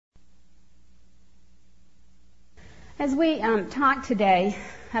As we talk today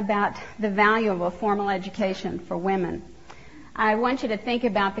about the value of a formal education for women, I want you to think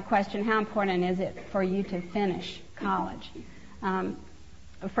about the question, how important is it for you to finish college?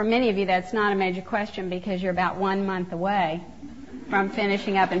 For many of you, that's not a major question because you're about 1 month away from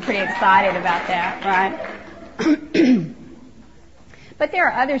finishing up and pretty excited about that, right? But there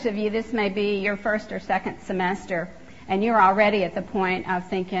are others of you, this may be your first or second semester, and you're already at the point of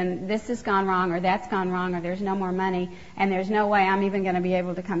thinking, this has gone wrong, or that's gone wrong, or there's no more money, and there's no way I'm even going to be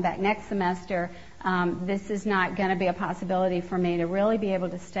able to come back next semester. This is not going to be a possibility for me to really be able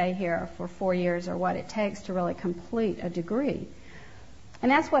to stay here for 4 years or what it takes to really complete a degree. And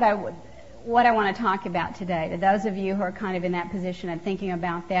that's what I want to talk about today. To those of you who are kind of in that position of thinking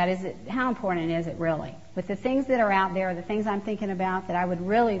about that, how important is it really? With the things that are out there, the things I'm thinking about that I would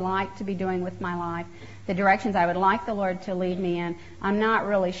really like to be doing with my life, the directions I would like the Lord to lead me in, I'm not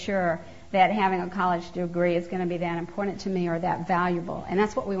really sure that having a college degree is going to be that important to me or that valuable. And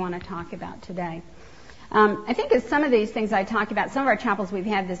that's what we want to talk about today. I think as some of these things I talk about, some of our chapels we've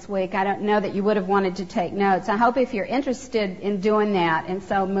had this week, I don't know that you would have wanted to take notes. I hope if you're interested in doing that and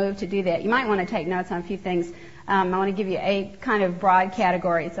so moved to do that, you might want to take notes on a few things. I want to give you 8 kind of broad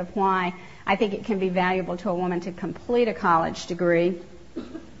categories of why I think it can be valuable to a woman to complete a college degree.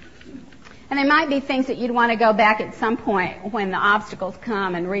 And there might be things that you'd want to go back at some point when the obstacles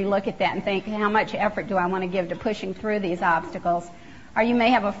come and relook at that and think, how much effort do I want to give to pushing through these obstacles? Or you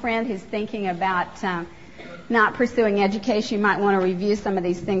may have a friend who's thinking about not pursuing education. You might want to review some of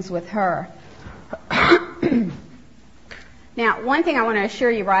these things with her. Now, one thing I want to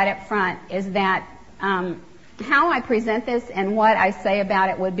assure you right up front is that how I present this and what I say about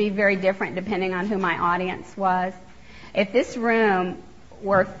it would be very different depending on who my audience was. If this room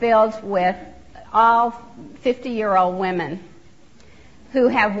were filled with all 50-year-old women who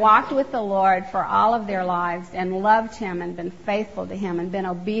have walked with the Lord for all of their lives and loved Him and been faithful to Him and been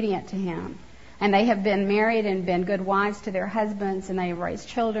obedient to Him, and they have been married and been good wives to their husbands, and they have raised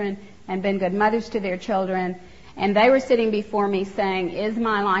children and been good mothers to their children, and they were sitting before me saying, is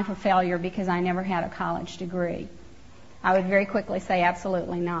my life a failure because I never had a college degree? I would very quickly say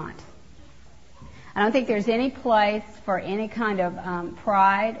absolutely not. I don't think there's any place for any kind of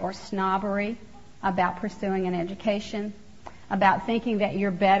pride or snobbery about pursuing an education, about thinking that you're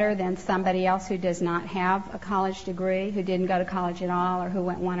better than somebody else who does not have a college degree, who didn't go to college at all, or who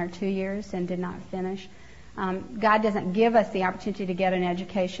went 1 or 2 years and did not finish. God doesn't give us the opportunity to get an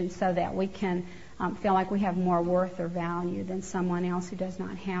education so that we can feel like we have more worth or value than someone else who does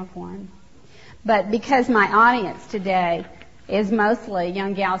not have one. But because my audience today is mostly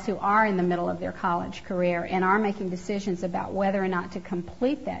young gals who are in the middle of their college career and are making decisions about whether or not to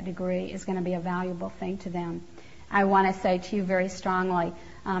complete that degree is going to be a valuable thing to them, I want to say to you very strongly,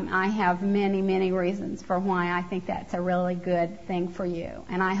 I have many, many reasons for why I think that's a really good thing for you.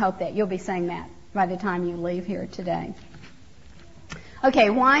 And I hope that you'll be saying that by the time you leave here today. Okay,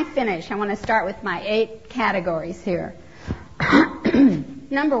 why finish? I want to start with my 8 categories here.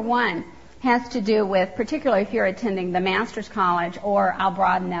 Number 1 has to do with, particularly if you're attending the master's college, or I'll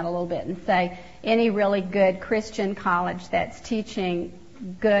broaden that a little bit and say any really good Christian college that's teaching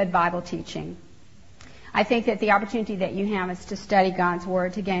good Bible teaching. I think that the opportunity that you have is to study God's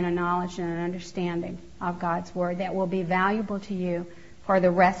Word, to gain a knowledge and an understanding of God's Word that will be valuable to you for the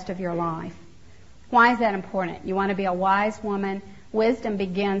rest of your life. Why is that important? You want to be a wise woman. Wisdom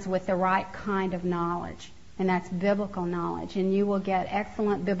begins with the right kind of knowledge, and that's biblical knowledge. And you will get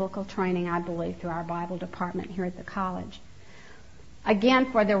excellent biblical training, I believe, through our Bible department here at the college.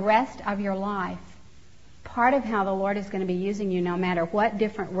 Again, for the rest of your life, part of how the Lord is going to be using you, no matter what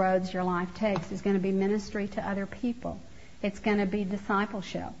different roads your life takes, is going to be ministry to other people. It's going to be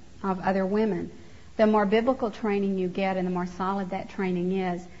discipleship of other women. The more biblical training you get and the more solid that training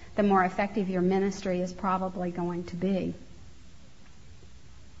is, the more effective your ministry is probably going to be.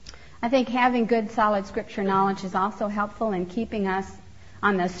 I think having good, solid Scripture knowledge is also helpful in keeping us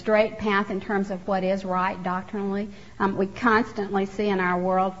on the straight path in terms of what is right doctrinally. We constantly see in our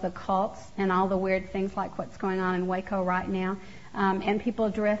world the cults and all the weird things like what's going on in Waco right now. And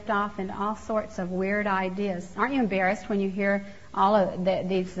people drift off into all sorts of weird ideas. Aren't you embarrassed when you hear all of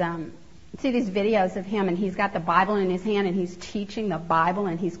these videos of him and he's got the Bible in his hand and he's teaching the Bible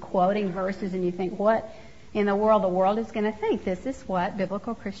and he's quoting verses and you think, what in the world is going to think? This is what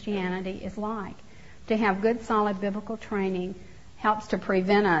biblical Christianity is like. To have good, solid biblical training helps to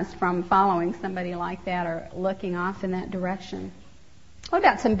prevent us from following somebody like that or looking off in that direction. What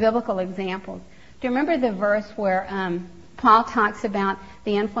about some biblical examples? Do you remember the verse where Paul talks about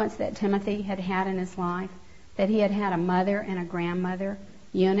the influence that Timothy had had in his life? That he had had a mother and a grandmother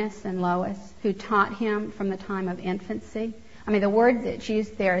Eunice and Lois, who taught him from the time of infancy. I mean, the word that's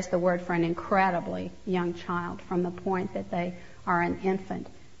used there is the word for an incredibly young child, from the point that they are an infant,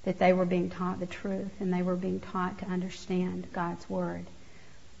 that they were being taught the truth and they were being taught to understand God's Word.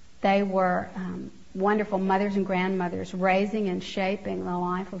 They were wonderful mothers and grandmothers, raising and shaping the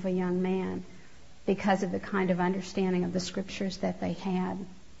life of a young man because of the kind of understanding of the Scriptures that they had.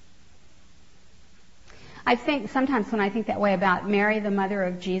 I think sometimes when I think that way about Mary, the mother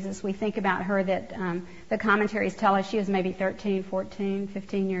of Jesus, we think about her that the commentaries tell us she was maybe 13, 14,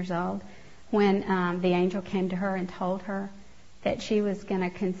 15 years old when the angel came to her and told her that she was going to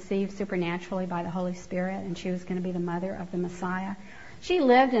conceive supernaturally by the Holy Spirit and she was going to be the mother of the Messiah. She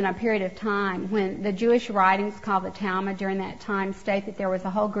lived in a period of time when the Jewish writings called the Talmud during that time state that there was a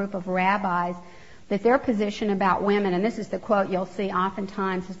whole group of rabbis that their position about women, and this is the quote you'll see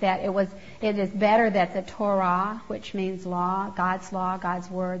oftentimes, is that it is better that the Torah, which means law, God's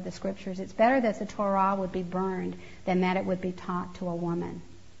Word, the Scriptures, it's better that the Torah would be burned than that it would be taught to a woman.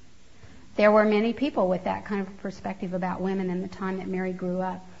 There were many people with that kind of perspective about women in the time that Mary grew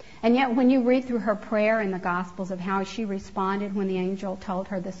up. And yet when you read through her prayer in the Gospels of how she responded when the angel told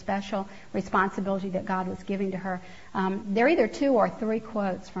her the special responsibility that God was giving to her, there are either 2 or 3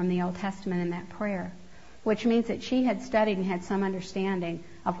 quotes from the Old Testament in that prayer, which means that she had studied and had some understanding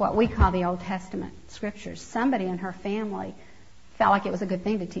of what we call the Old Testament Scriptures. Somebody in her family felt like it was a good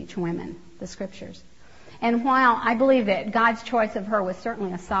thing to teach women the Scriptures. And while I believe that God's choice of her was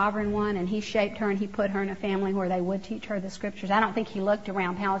certainly a sovereign one, and He shaped her and He put her in a family where they would teach her the Scriptures, I don't think He looked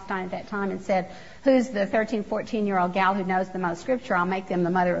around Palestine at that time and said, who's the 13, 14-year-old gal who knows the most Scripture? I'll make them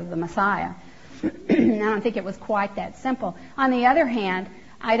the mother of the Messiah. I don't think it was quite that simple. On the other hand,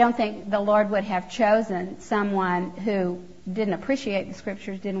 I don't think the Lord would have chosen someone who didn't appreciate the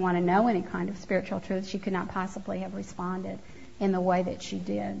Scriptures, didn't want to know any kind of spiritual truth. She could not possibly have responded in the way that she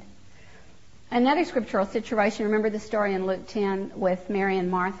did. Another scriptural situation, remember the story in Luke 10 with Mary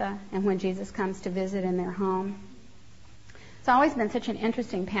and Martha and when Jesus comes to visit in their home? It's always been such an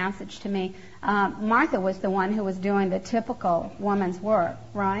interesting passage to me. Martha was the one who was doing the typical woman's work,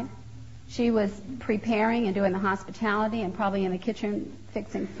 right? She was preparing and doing the hospitality and probably in the kitchen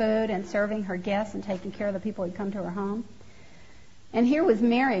fixing food and serving her guests and taking care of the people who'd come to her home. And here was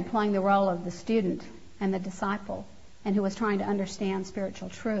Mary playing the role of the student and the disciple and who was trying to understand spiritual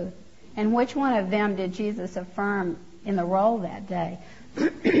truth. And which one of them did Jesus affirm in the role that day?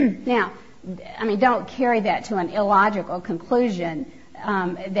 Now, I mean, don't carry that to an illogical conclusion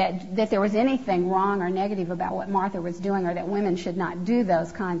that there was anything wrong or negative about what Martha was doing or that women should not do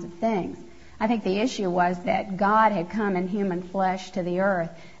those kinds of things. I think the issue was that God had come in human flesh to the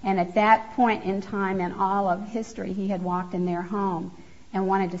earth, and at that point in time in all of history, He had walked in their home and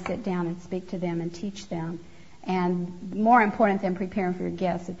wanted to sit down and speak to them and teach them. And more important than preparing for your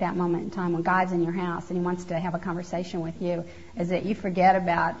guests at that moment in time when God's in your house and He wants to have a conversation with you is that you forget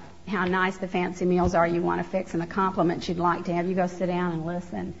about how nice the fancy meals are you want to fix and the compliments you'd like to have. You go sit down and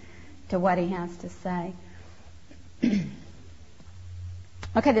listen to what He has to say.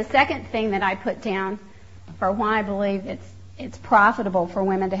 Okay, the second thing that I put down for why I believe it's profitable for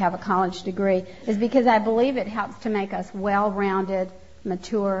women to have a college degree is because I believe it helps to make us well-rounded,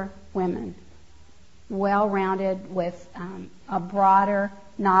 mature women. Well-rounded with a broader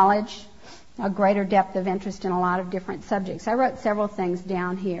knowledge, a greater depth of interest in a lot of different subjects. I wrote several things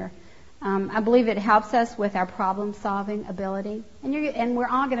down here. I believe it helps us with our problem-solving ability. And we're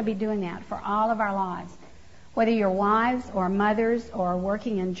all going to be doing that for all of our lives. Whether you're wives or mothers or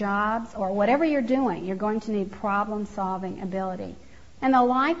working in jobs or whatever you're doing, you're going to need problem-solving ability. And the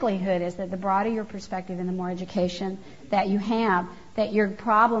likelihood is that the broader your perspective and the more education that you have, that your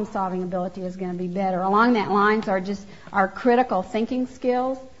problem-solving ability is going to be better. Along that lines are just our critical thinking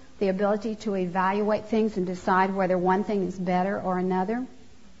skills, the ability to evaluate things and decide whether one thing is better or another.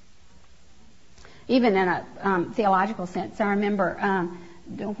 Even in a theological sense, I remember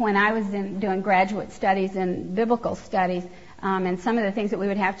when I was doing graduate studies in biblical studies, and some of the things that we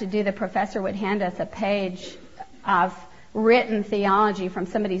would have to do, the professor would hand us a page of written theology from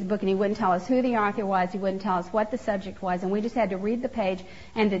somebody's book, and he wouldn't tell us who the author was, he wouldn't tell us what the subject was, and we just had to read the page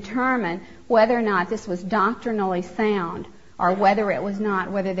and determine whether or not this was doctrinally sound or whether it was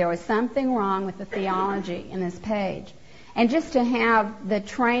not, whether there was something wrong with the theology in this page. And just to have the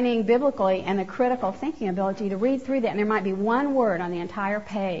training biblically and the critical thinking ability to read through that, and there might be one word on the entire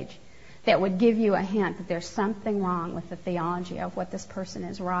page that would give you a hint that there's something wrong with the theology of what this person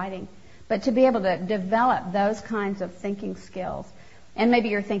is writing. But to be able to develop those kinds of thinking skills, and maybe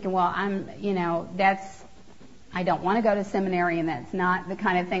you're thinking, well, I don't want to go to seminary and that's not the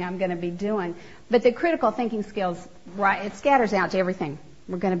kind of thing I'm going to be doing. But the critical thinking skills, right, it scatters out to everything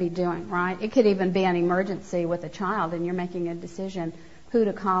we're going to be doing, right? It could even be an emergency with a child, and you're making a decision who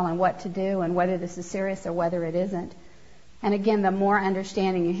to call and what to do and whether this is serious or whether it isn't. And again, the more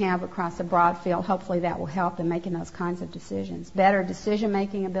understanding you have across a broad field, hopefully that will help in making those kinds of decisions. Better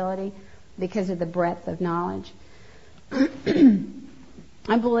decision-making ability because of the breadth of knowledge.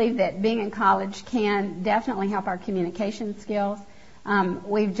 I believe that being in college can definitely help our communication skills.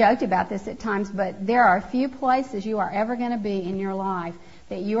 We've joked about this at times, but there are few places you are ever going to be in your life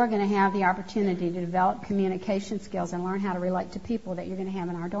that you are going to have the opportunity to develop communication skills and learn how to relate to people that you're going to have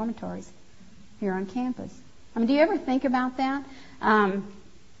in our dormitories here on campus. I mean, do you ever think about that?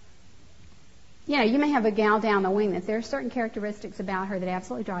 You may have a gal down the wing that there are certain characteristics about her that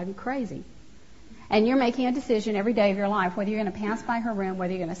absolutely drive you crazy. And you're making a decision every day of your life whether you're going to pass by her room,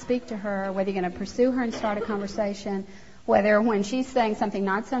 whether you're going to speak to her, whether you're going to pursue her and start a conversation, whether when she's saying something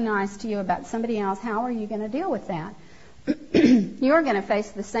not so nice to you about somebody else, how are you going to deal with that? You're going to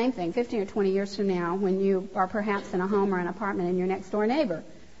face the same thing 15 or 20 years from now when you are perhaps in a home or an apartment and your next door neighbor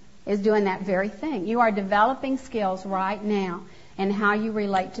is doing that very thing. You are developing skills right now in how you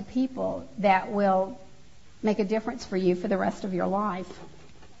relate to people that will make a difference for you for the rest of your life.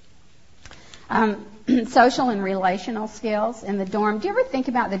 Social and relational skills in the dorm. Do you ever think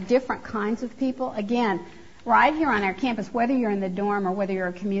about the different kinds of people? Again, right here on our campus, whether you're in the dorm or whether you're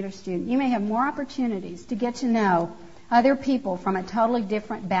a commuter student, you may have more opportunities to get to know other people from a totally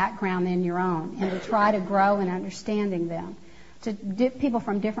different background than your own and to try to grow in understanding them. To people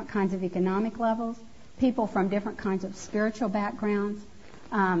from different kinds of economic levels, people from different kinds of spiritual backgrounds,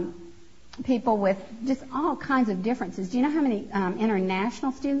 people with just all kinds of differences. Do you know how many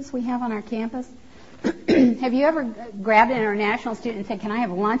international students we have on our campus? Have you ever grabbed an international student and said, can I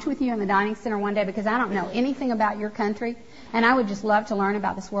have lunch with you in the dining center one day because I don't know anything about your country and I would just love to learn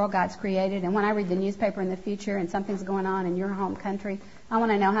about this world God's created, and when I read the newspaper in the future and something's going on in your home country, I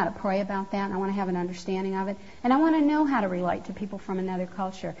want to know how to pray about that and I want to have an understanding of it and I want to know how to relate to people from another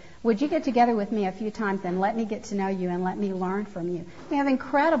culture. Would you get together with me a few times and let me get to know you and let me learn from you? We have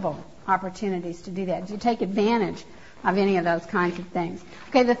incredible opportunities to do that. Do you take advantage of any of those kinds of things?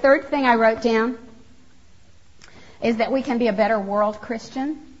 Okay, the third thing I wrote down is that we can be a better world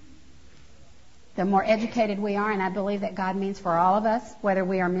Christian the more educated we are, and I believe that God means for all of us, whether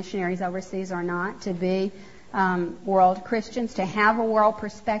we are missionaries overseas or not, to be world Christians, to have a world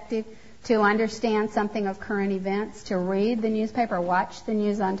perspective, to understand something of current events, to read the newspaper, watch the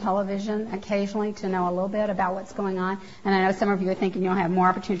news on television occasionally to know a little bit about what's going on. And I know some of you are thinking you'll have more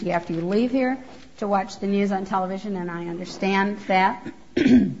opportunity after you leave here to watch the news on television, and I understand that.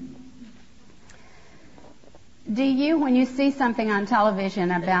 Do you, when you see something on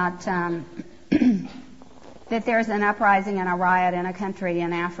television about that there's an uprising and a riot in a country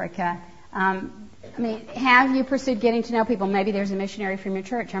in Africa, have you pursued getting to know people? Maybe there's a missionary from your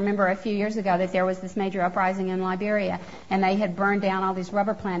church. I remember a few years ago that there was this major uprising in Liberia, and they had burned down all these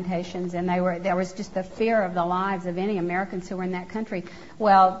rubber plantations, and there was just the fear of the lives of any Americans who were in that country.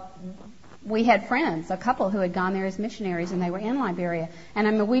 Well, we had friends, a couple who had gone there as missionaries, and they were in Liberia.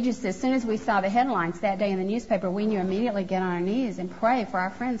 And we just, as soon as we saw the headlines that day in the newspaper, we knew immediately to get on our knees and pray for our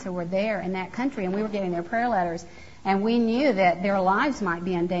friends who were there in that country, and we were getting their prayer letters. And we knew that their lives might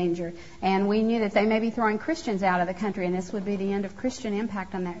be in danger. And we knew that they may be throwing Christians out of the country, and this would be the end of Christian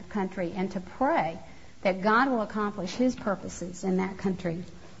impact on that country. And to pray that God will accomplish His purposes in that country.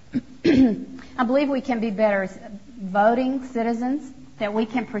 I believe we can be better voting citizens, that we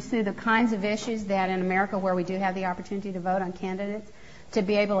can pursue the kinds of issues that in America, where we do have the opportunity to vote on candidates, to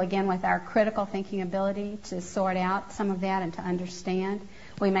be able, again, with our critical thinking ability, to sort out some of that and to understand.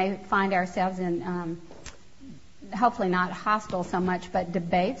 We may find ourselves in hopefully not hostile so much, but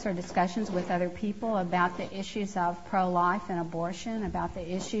debates or discussions with other people about the issues of pro-life and abortion, about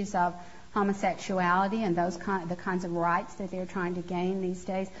the issues of homosexuality and the kinds of rights that they're trying to gain these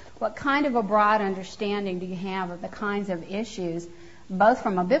days. What kind of a broad understanding do you have of the kinds of issues, both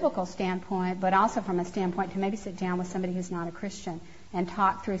from a biblical standpoint, but also from a standpoint to maybe sit down with somebody who's not a Christian and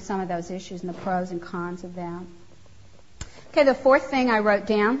talk through some of those issues and the pros and cons of that? Okay, the fourth thing I wrote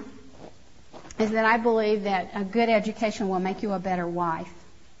down is that I believe that a good education will make you a better wife.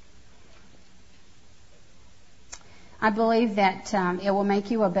 I believe that it will make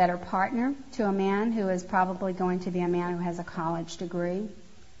you a better partner to a man who is probably going to be a man who has a college degree.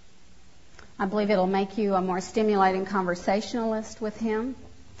 I believe it'll make you a more stimulating conversationalist with him.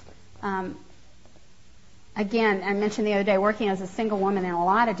 Again, I mentioned the other day working as a single woman in a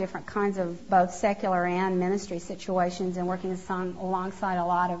lot of different kinds of both secular and ministry situations, and working alongside a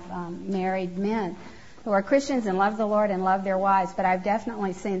lot of married men who are Christians and love the Lord and love their wives. But I've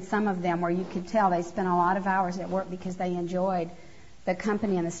definitely seen some of them where you could tell they spent a lot of hours at work because they enjoyed the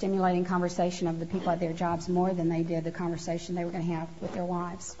company and the stimulating conversation of the people at their jobs more than they did the conversation they were going to have with their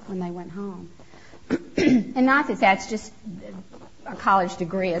wives when they went home. And not that that's just a college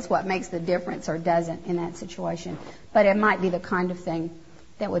degree is what makes the difference or doesn't in that situation, but it might be the kind of thing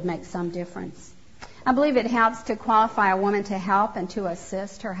that would make some difference. I believe it helps to qualify a woman to help and to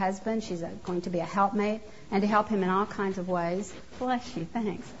assist her husband. She's going to be a helpmate and to help him in all kinds of ways. Bless you,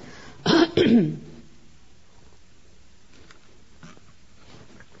 thanks.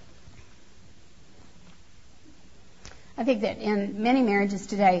 I think that in many marriages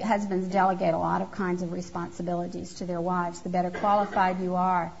today, husbands delegate a lot of kinds of responsibilities to their wives. The better qualified you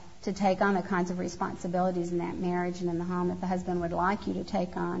are to take on the kinds of responsibilities in that marriage and in the home that the husband would like you to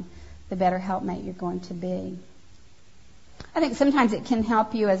take on, the better helpmate you're going to be. I think sometimes it can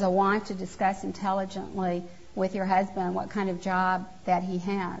help you as a wife to discuss intelligently with your husband what kind of job that he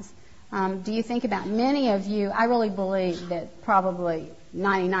has. Do you think about many of you, I really believe that probably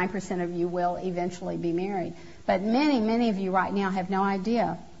 99% of you will eventually be married, but many of you right now have no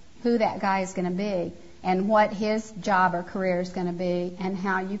idea who that guy is going to be and what his job or career is going to be and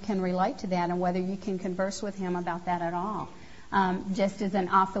how you can relate to that and whether you can converse with him about that at all. Just as an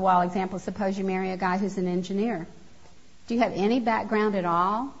off-the-wall example, suppose you marry a guy who's an engineer. Do you have any background at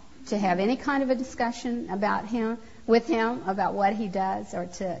all to have any kind of a discussion about him, with him, about what he does or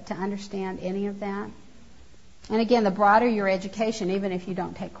to understand any of that? And again, the broader your education, even if you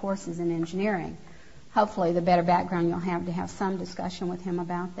don't take courses in engineering, hopefully the better background you'll have to have some discussion with him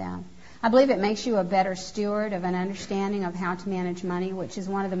about that. I believe it makes you a better steward of an understanding of how to manage money, which is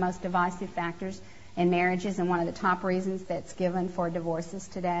one of the most divisive factors in marriages and one of the top reasons that's given for divorces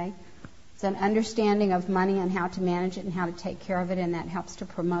today. It's an understanding of money and how to manage it and how to take care of it, and that helps to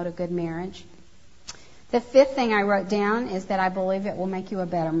promote a good marriage. The fifth thing I wrote down is that I believe it will make you a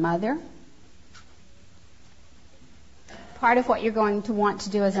better mother. Part of what you're going to want to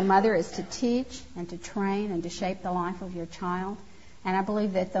do as a mother is to teach and to train and to shape the life of your child. And I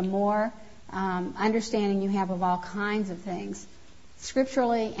believe that the more understanding you have of all kinds of things,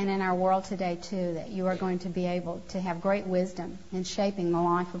 scripturally and in our world today too, that you are going to be able to have great wisdom in shaping the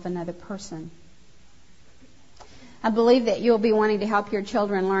life of another person. I believe that you'll be wanting to help your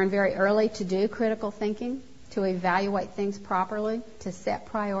children learn very early to do critical thinking, to evaluate things properly, to set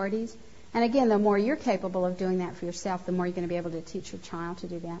priorities. And again, the more you're capable of doing that for yourself, the more you're going to be able to teach your child to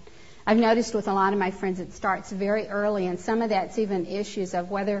do that. I've noticed with a lot of my friends it starts very early, and some of that's even issues of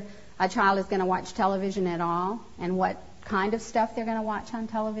whether a child is going to watch television at all and what kind of stuff they're going to watch on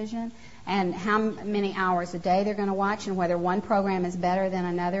television and how many hours a day they're going to watch and whether one program is better than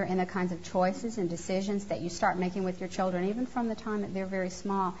another, and the kinds of choices and decisions that you start making with your children even from the time that they're very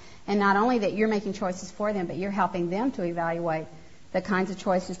small. And not only that you're making choices for them, but you're helping them to evaluate the kinds of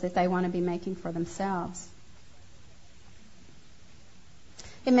choices that they want to be making for themselves.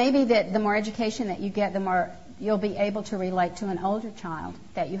 It may be that the more education that you get, the more you'll be able to relate to an older child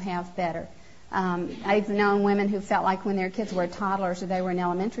that you have better. I've known women who felt like when their kids were toddlers or they were in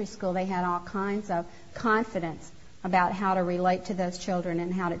elementary school, they had all kinds of confidence about how to relate to those children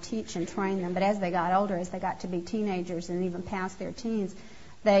and how to teach and train them. But as they got older, as they got to be teenagers and even past their teens,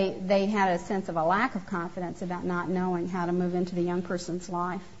 they had a sense of a lack of confidence about not knowing how to move into the young person's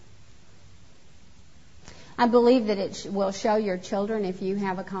life. I believe that it will show your children, if you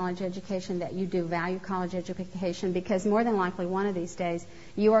have a college education, that you do value college education, because more than likely one of these days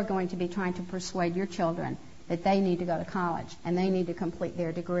you are going to be trying to persuade your children that they need to go to college and they need to complete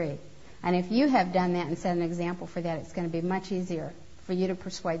their degree. And if you have done that and set an example for that, it's going to be much easier for you to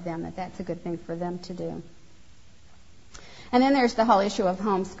persuade them that that's a good thing for them to do. And then there's the whole issue of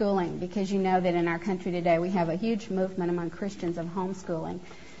homeschooling, because you know that in our country today we have a huge movement among Christians of homeschooling.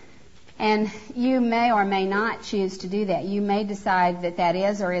 And you may or may not choose to do that. You may decide that that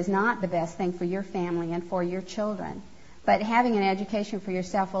is or is not the best thing for your family and for your children. But having an education for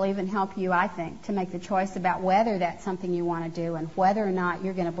yourself will even help you, I think, to make the choice about whether that's something you want to do and whether or not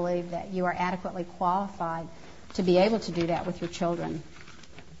you're going to believe that you are adequately qualified to be able to do that with your children.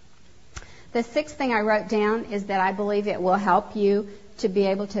 The sixth thing I wrote down is that I believe it will help you to be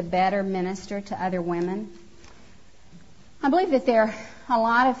able to better minister to other women. I believe that there are a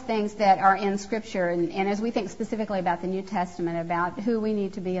lot of things that are in Scripture, and as we think specifically about the New Testament, about who we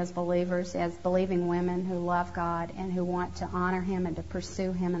need to be as believers, as believing women who love God and who want to honor Him and to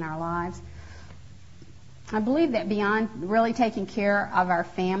pursue Him in our lives. I believe that beyond really taking care of our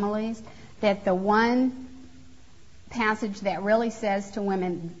families, that the one passage that really says to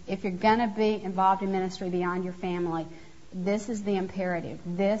women, if you're going to be involved in ministry beyond your family, this is the imperative.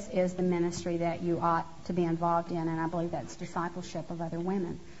 This is the ministry that you ought to be involved in, and I believe that's discipleship of other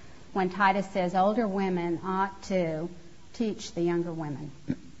women. When Titus says older women ought to teach the younger women.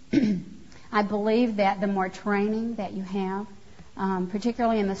 I believe that the more training that you have,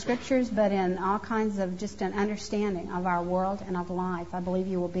 particularly in the Scriptures, but in all kinds of just an understanding of our world and of life, I believe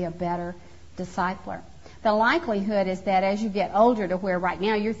you will be a better discipler. The likelihood is that as you get older, to where right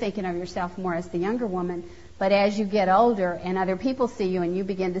now you're thinking of yourself more as the younger woman, but as you get older and other people see you and you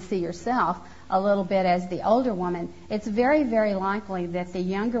begin to see yourself a little bit as the older woman, it's very, very likely that the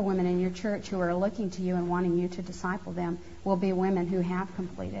younger women in your church who are looking to you and wanting you to disciple them will be women who have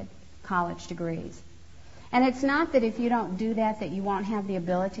completed college degrees. And it's not that if you don't do that you won't have the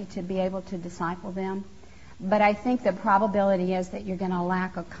ability to be able to disciple them, but I think the probability is that you're going to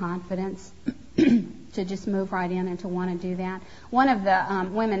lack a confidence to just move right in and to want to do that. One of the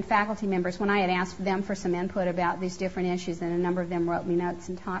women faculty members, when I had asked them for some input about these different issues, and a number of them wrote me notes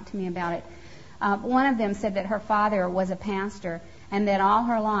and talked to me about it, one of them said that her father was a pastor and that all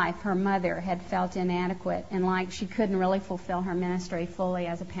her life her mother had felt inadequate and like she couldn't really fulfill her ministry fully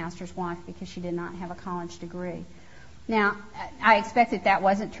as a pastor's wife because she did not have a college degree. Now, I expect that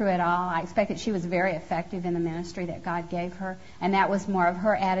wasn't true at all. I expect that she was very effective in the ministry that God gave her, and that was more of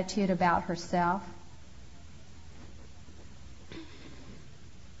her attitude about herself.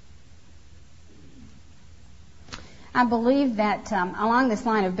 I believe that along this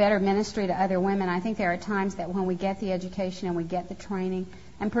line of better ministry to other women, I think there are times that when we get the education and we get the training,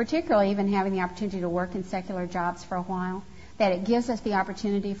 and particularly even having the opportunity to work in secular jobs for a while, that it gives us the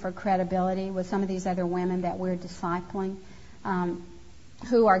opportunity for credibility with some of these other women that we're discipling,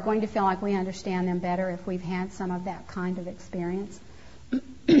 who are going to feel like we understand them better if we've had some of that kind of experience.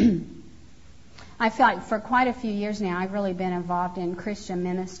 I feel like for quite a few years now, I've really been involved in Christian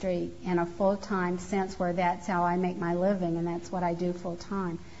ministry in a full-time sense where that's how I make my living and that's what I do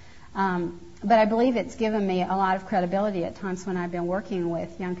full-time. But I believe it's given me a lot of credibility at times when I've been working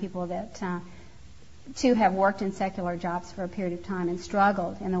with young people that too have worked in secular jobs for a period of time and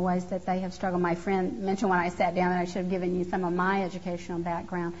struggled in the ways that they have struggled. My friend mentioned when I sat down that I should have given you some of my educational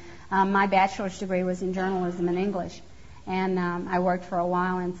background. My bachelor's degree was in journalism and English. And I worked for a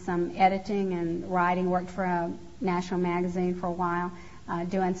while in some editing and writing, worked for a national magazine for a while,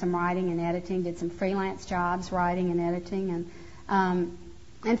 doing some writing and editing, did some freelance jobs, writing and editing,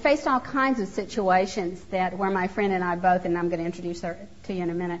 and faced all kinds of situations that where my friend and I both, and I'm going to introduce her to you in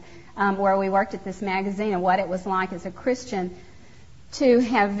a minute, where we worked at this magazine and what it was like as a Christian to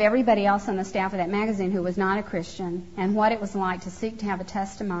have everybody else on the staff of that magazine who was not a Christian, and what it was like to seek to have a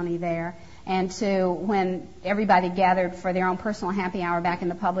testimony there, and to, when everybody gathered for their own personal happy hour back in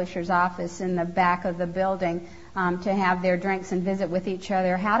the publisher's office in the back of the building, to have their drinks and visit with each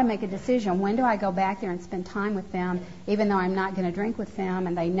other, how to make a decision. When do I go back there and spend time with them, even though I'm not going to drink with them,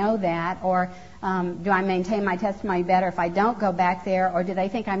 and they know that? Or do I maintain my testimony better if I don't go back there? Or do they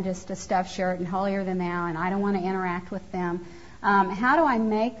think I'm just a stuffed shirt and holier than thou, and I don't want to interact with them? How do I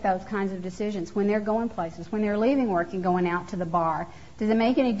make those kinds of decisions when they're going places, when they're leaving work and going out to the bar? Does it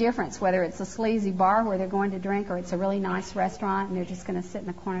make any difference whether it's a sleazy bar where they're going to drink or it's a really nice restaurant and they're just going to sit in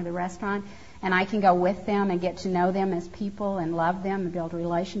the corner of the restaurant and I can go with them and get to know them as people and love them and build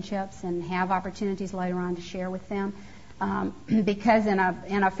relationships and have opportunities later on to share with them? Because in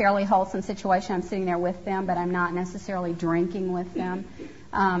a fairly wholesome situation, I'm sitting there with them, but I'm not necessarily drinking with them.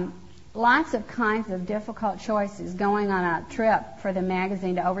 Lots of kinds of difficult choices, going on a trip for the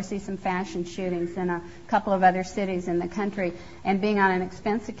magazine to oversee some fashion shootings in a couple of other cities in the country and being on an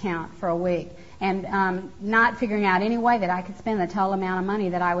expense account for a week and not figuring out any way that I could spend the total amount of money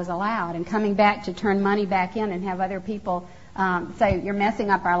that I was allowed and coming back to turn money back in and have other people say, you're messing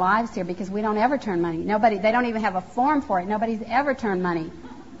up our lives here because we don't ever turn money. They don't even have a form for it. Nobody's ever turned money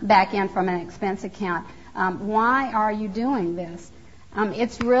back in from an expense account. Why are you doing this?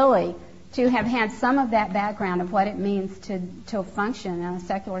 It's really to have had some of that background of what it means to function in a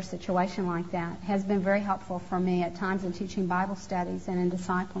secular situation like that has been very helpful for me at times in teaching Bible studies and in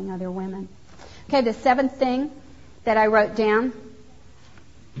discipling other women. Okay, the seventh thing that I wrote down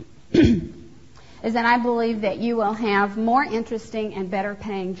is that I believe that you will have more interesting and better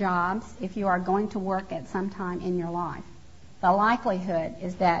paying jobs if you are going to work at some time in your life. The likelihood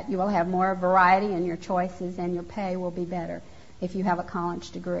is that you will have more variety in your choices and your pay will be better if you have a college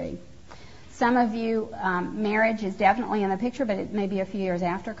degree. Some of you, marriage is definitely in the picture, but it may be a few years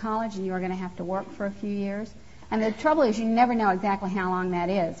after college and you are going to have to work for a few years. And the trouble is you never know exactly how long that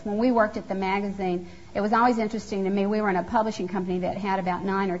is. When we worked at the magazine, it was always interesting to me. We were in a publishing company that had about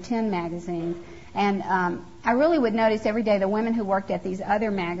 9 or 10 magazines. And I really would notice every day the women who worked at these other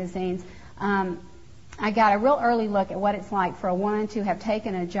magazines, I got a real early look at what it's like for a woman to have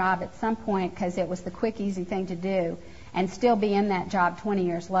taken a job at some point because it was the quick, easy thing to do and still be in that job 20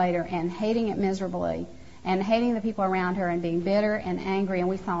 years later and hating it miserably and hating the people around her and being bitter and angry. And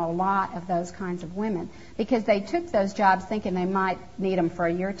we saw a lot of those kinds of women because they took those jobs thinking they might need them for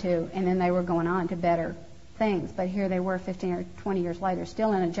a year or two, and then they were going on to better things. But here they were 15 or 20 years later,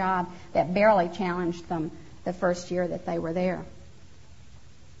 still in a job that barely challenged them the first year that they were there.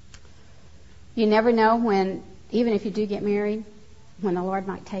 You never know when, even if you do get married, when the Lord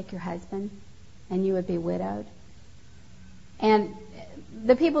might take your husband and you would be widowed. And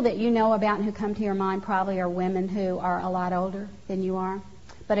the people that you know about and who come to your mind probably are women who are a lot older than you are.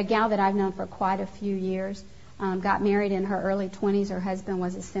 But a gal that I've known for quite a few years got married in her early 20s. Her husband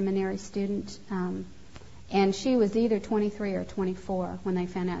was a seminary student. And she was either 23 or 24 when they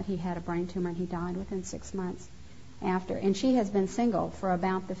found out he had a brain tumor, and he died within 6 months after. And she has been single for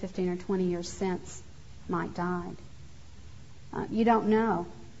about the 15 or 20 years since Mike died. You don't know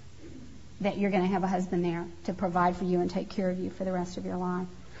that you're going to have a husband there to provide for you and take care of you for the rest of your life.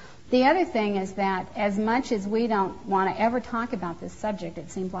 The other thing is that as much as we don't want to ever talk about this subject, it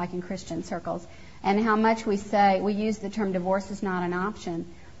seems like in Christian circles, and how much we say, we use the term divorce is not an option,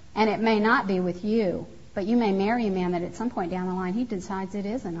 and it may not be with you, but you may marry a man that at some point down the line he decides it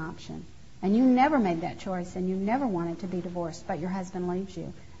is an option. And you never made that choice, and you never wanted to be divorced, but your husband leaves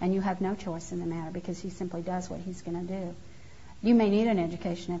you, and you have no choice in the matter because he simply does what he's going to do. You may need an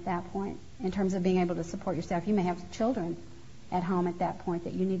education at that point in terms of being able to support yourself. You may have children at home at that point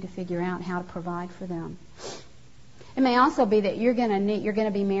that you need to figure out how to provide for them. It may also be that you're going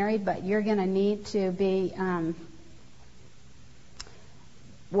to be married, but you're going to need to be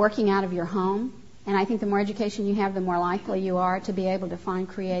working out of your home. And I think the more education you have, the more likely you are to be able to find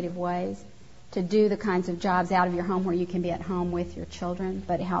creative ways to do the kinds of jobs out of your home where you can be at home with your children,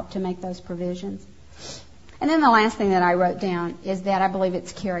 but help to make those provisions. And then the last thing that I wrote down is that I believe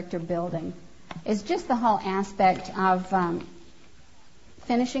it's character building. It's just the whole aspect of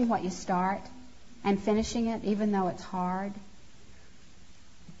finishing what you start and finishing it even though it's hard.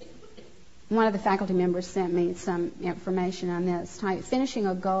 One of the faculty members sent me some information on this. Finishing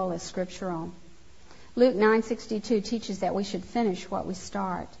a goal is scriptural. Luke 9:62 teaches that we should finish what we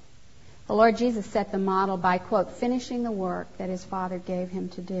start. The Lord Jesus set the model by, quote, finishing the work that his Father gave him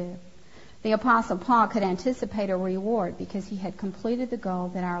to do. The Apostle Paul could anticipate a reward because he had completed the goal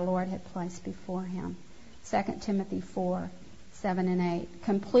that our Lord had placed before him. 2 Timothy 4:7 and 8.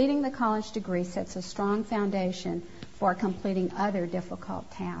 Completing the college degree sets a strong foundation for completing other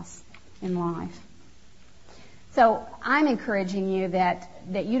difficult tasks in life. So I'm encouraging you that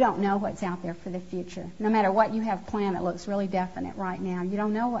you don't know what's out there for the future. No matter what you have planned that looks really definite right now, you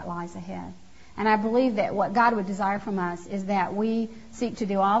don't know what lies ahead. And I believe that what God would desire from us is that we seek to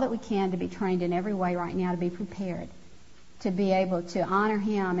do all that we can to be trained in every way right now, to be prepared, to be able to honor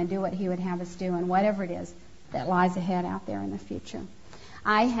him and do what he would have us do, and whatever it is that lies ahead out there in the future.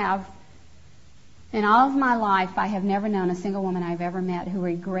 In all of my life, I have never known a single woman I've ever met who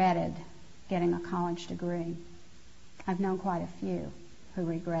regretted getting a college degree. I've known quite a few who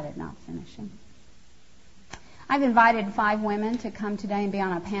regretted not finishing. I've invited 5 women to come today and be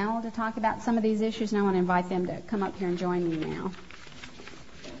on a panel to talk about some of these issues, and I want to invite them to come up here and join me now.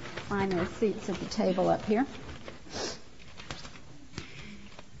 Find their seats at the table up here.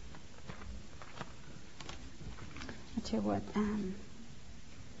 I'll tell you what.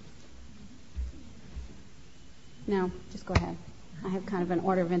 No, just go ahead. I have kind of an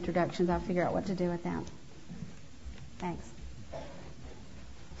order of introductions. I'll figure out what to do with that. Thanks.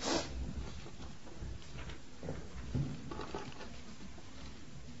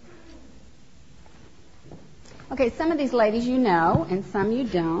 Okay, some of these ladies you know, and some you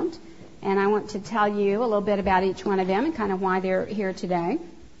don't. And I want to tell you a little bit about each one of them and kind of why they're here today.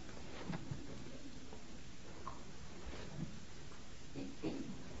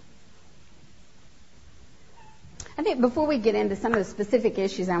 I think before we get into some of the specific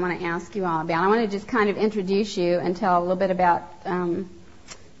issues I want to ask you all about, I want to just kind of introduce you and tell a little bit about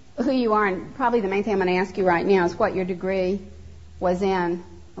who you are. And probably the main thing I'm going to ask you right now is what your degree was in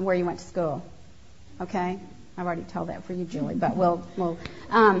and where you went to school. Okay? I've already told that for you, Julie, but we'll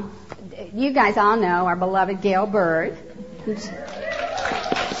you guys all know our beloved Gail Bird.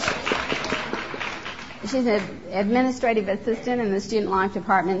 She's an administrative assistant in the student life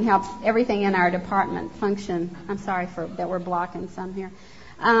department and helps everything in our department function. I'm sorry that we're blocking some here.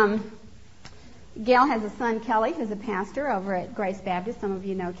 Gail has a son, Kelly, who's a pastor over at Grace Baptist. Some of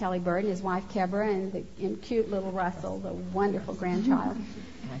you know Kelly Bird, and his wife, Kebra, and cute little Russell, the wonderful grandchild.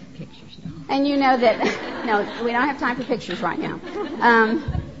 I have pictures now. And you know that, no, we don't have time for pictures right now.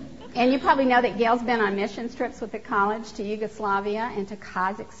 And you probably know that Gail's been on mission trips with the college to Yugoslavia and to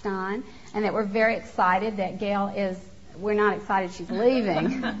Kazakhstan, and that we're very excited that Gail we're not excited she's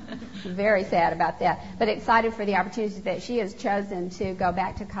leaving. Very sad about that. But excited for the opportunity that she has chosen to go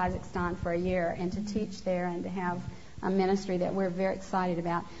back to Kazakhstan for a year and to teach there and to have a ministry that we're very excited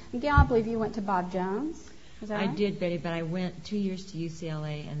about. Gail, I believe you went to Bob Jones. Is that right? I did, Betty, but I went 2 years to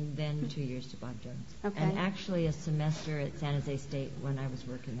UCLA and then 2 years to Bob Jones. Okay. And actually a semester at San Jose State when I was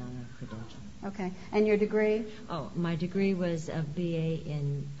working on a credential. Okay. And your degree? Oh, my degree was a BA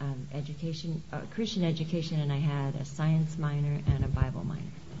in education, Christian education, and I had a science minor and a Bible minor.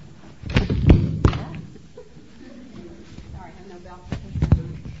 Sorry, I have no belt.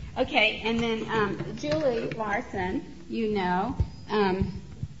 Okay, and then Julie Larson, you know.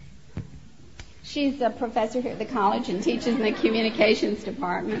 She's a professor here at the college and teaches in the communications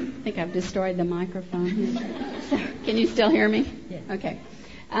department. I think I've destroyed the microphone here. So, can you still hear me? Yes. Okay.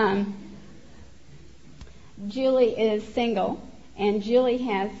 Julie is single, and Julie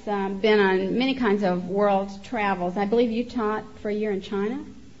has been on many kinds of world travels. I believe you taught for a year in China.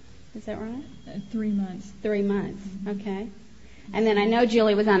 Is that right? 3 months. 3 months. Okay. And then I know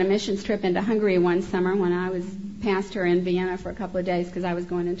Julie was on a missions trip into Hungary one summer when I was past her in Vienna for a couple of days because I was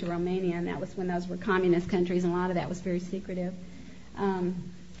going into Romania, and that was when those were communist countries, and a lot of that was very secretive. So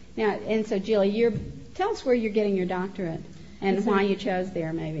Julie, tell us where you're getting your doctorate and why you chose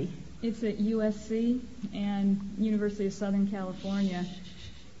there, maybe. It's at USC and University of Southern California,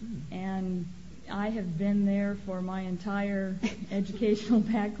 and I have been there for my entire educational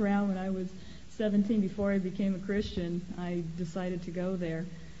background. When I was 17, before I became a Christian, I decided to go there,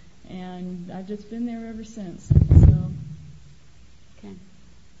 and I've just been there ever since. So okay.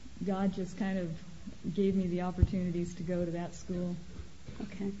 God just kind of gave me the opportunities to go to that school.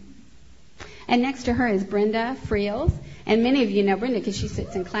 Okay. And next to her is Brenda Friels, and many of you know Brenda because she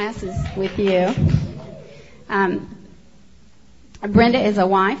sits in classes with you. Brenda is a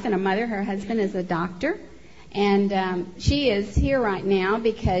wife and a mother. Her husband is a doctor. And she is here right now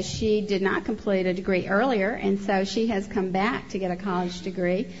because she did not complete a degree earlier, and so she has come back to get a college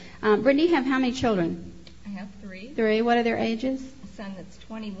degree. Brenda, you have how many children? I have 3. 3. What are their ages? A son that's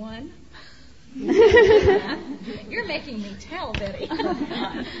 21. You're making me tell, Betty.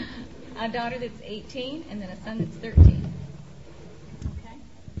 A daughter that's 18, and then a son that's 13. Okay.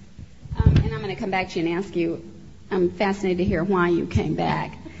 And I'm going to come back to you and ask you, I'm fascinated to hear why you came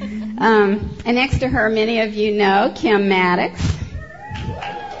back. And next to her, many of you know Kim Maddox.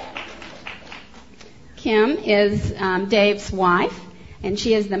 Kim is Dave's wife, and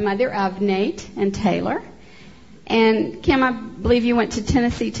she is the mother of Nate and Taylor. And Kim, I believe you went to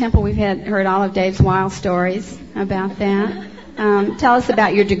Tennessee Temple. We've heard all of Dave's wild stories about that. Tell us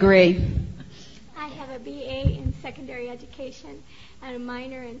about your degree. I have a BA in secondary education and a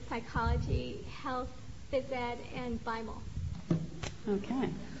minor in psychology, health, phys ed, and Bible. Okay.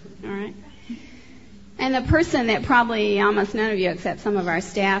 All right. And the person that probably almost none of you except some of our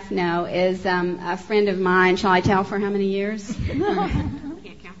staff know is a friend of mine. Shall I tell for how many years? I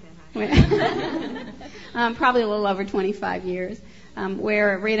can't count that high. Probably a little over 25 years.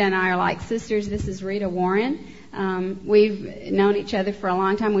 Where Rita and I are like sisters. This is Rita Warren. We've known each other for a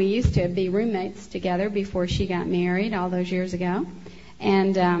long time. We used to be roommates together before she got married all those years ago.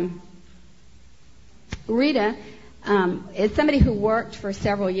 And Rita is somebody who worked for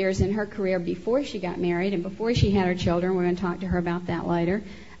several years in her career before she got married and before she had her children. We're going to talk to her about that later.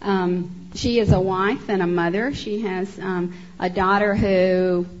 She is a wife and a mother. She has a daughter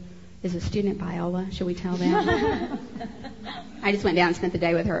who is a student at Biola. Should we tell that? I just went down and spent the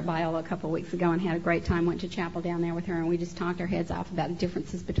day with her at Biola a couple of weeks ago and had a great time. Went to chapel down there with her, and we just talked our heads off about the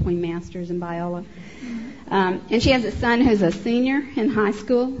differences between Masters and Biola. And she has a son who's a senior in high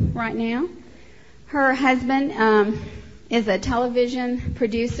school right now. Her husband is a television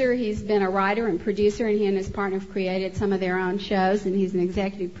producer. He's been a writer and producer, and he and his partner have created some of their own shows, and he's an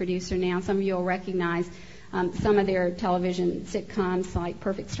executive producer now. Some of you will recognize some of their television sitcoms like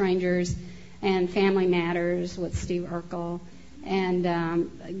Perfect Strangers and Family Matters with Steve Urkel and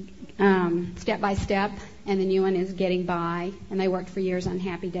Step by Step, and the new one is Getting By, and they worked for years on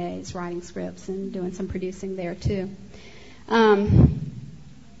Happy Days, writing scripts and doing some producing there too.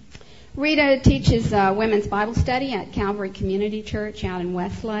 Rita teaches women's Bible study at Calvary Community Church out in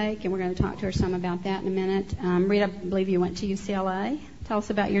Westlake, and we're going to talk to her some about that in a minute. Rita, I believe you went to UCLA. Tell us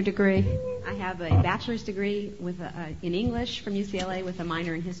about your degree. I have a bachelor's degree in English from UCLA with a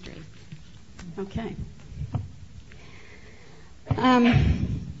minor in history. Okay.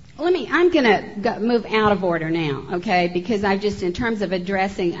 I'm going to move out of order now, okay, because in terms of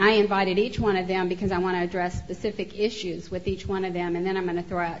addressing, I invited each one of them because I want to address specific issues with each one of them, and then I'm going to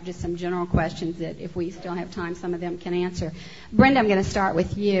throw out just some general questions that if we still have time, some of them can answer. Brenda, I'm going to start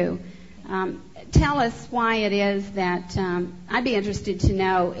with you. Tell us why it is that I'd be interested to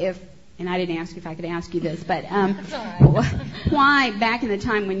know if, and I didn't ask if I could ask you this, but why back in the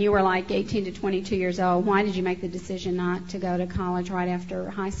time when you were like 18 to 22 years old, why did you make the decision not to go to college right after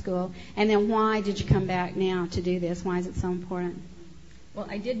high school? And then why did you come back now to do this? Why is it so important? Well,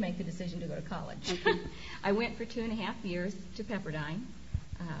 I did make the decision to go to college. Okay. I went for 2.5 years to Pepperdine,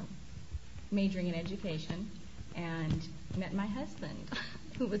 majoring in education, and met my husband,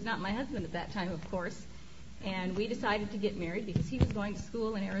 who was not my husband at that time, of course. And we decided to get married because he was going to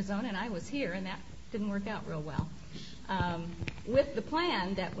school in Arizona and I was here, and that didn't work out real well. With the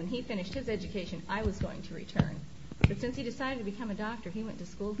plan that when he finished his education, I was going to return. But since he decided to become a doctor, he went to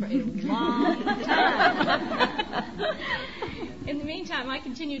school for a long time. In the meantime, I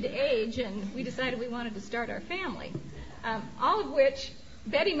continued to age, and we decided we wanted to start our family. All of which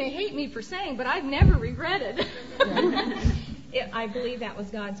Betty may hate me for saying, but I've never regretted. I believe that was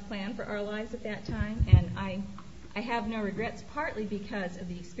God's plan for our lives at that time, and I have no regrets, partly because of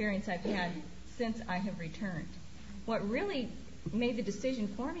the experience I've had since I have returned. What really made the decision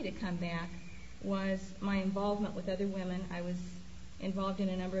for me to come back was my involvement with other women. I was involved in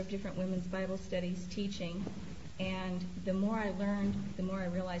a number of different women's Bible studies, teaching, and the more I learned, the more I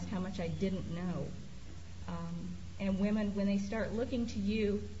realized how much I didn't know. And women, when they start looking to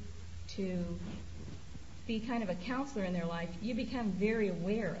you to be kind of a counselor in their life, you become very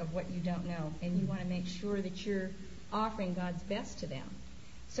aware of what you don't know, and you want to make sure that you're offering God's best to them.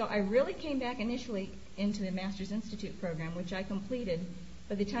 So I really came back initially into the Master's Institute program, which I completed.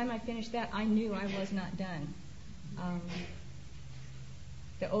 By the time I finished that, I knew I was not done.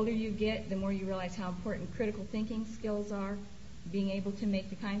 The older you get, the more you realize how important critical thinking skills are, being able to make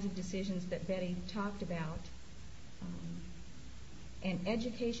the kinds of decisions that Betty talked about. And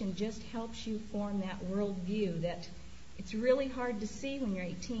education just helps you form that worldview that it's really hard to see when you're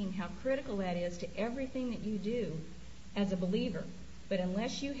 18 how critical that is to everything that you do as a believer. But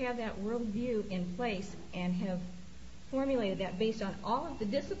unless you have that worldview in place and have formulated that based on all of the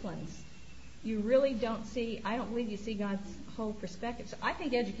disciplines, you really don't I don't believe you see God's whole perspective. So I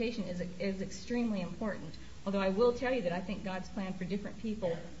think education is extremely important. Although I will tell you that I think God's plan for different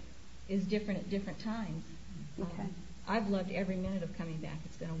people is different at different times. Okay. I've loved every minute of coming back.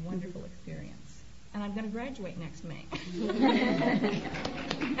 It's been a wonderful experience. And I'm going to graduate next May.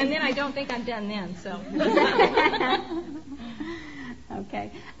 And then I don't think I'm done then, so.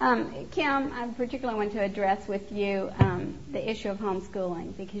 Okay. Kim, I particularly want to address with you the issue of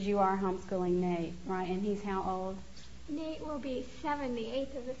homeschooling, because you are homeschooling Nate, right? And he's how old? Nate will be 7 the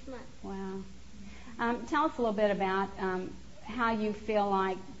 8th of this month. Wow. Tell us a little bit about how you feel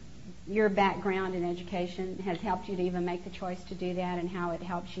like your background in education has helped you to even make the choice to do that, and how it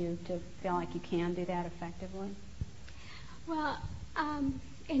helps you to feel like you can do that effectively. Well,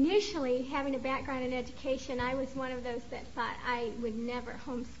 initially, having a background in education, I was one of those that thought I would never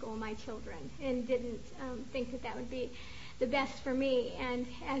homeschool my children and didn't think that would be the best for me. And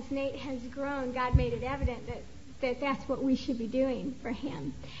as Nate has grown, God made it evident that that's what we should be doing for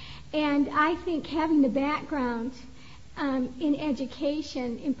him. And I think having the background in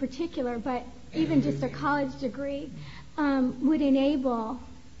education in particular, but even just a college degree, would enable,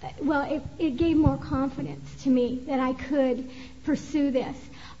 it gave more confidence to me that I could pursue this.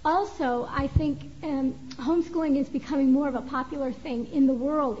 Also, I think homeschooling is becoming more of a popular thing in the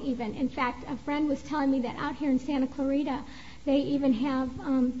world even. In fact, a friend was telling me that out here in Santa Clarita, they even have,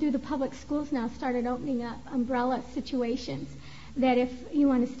 through the public schools now, started opening up umbrella situations that if you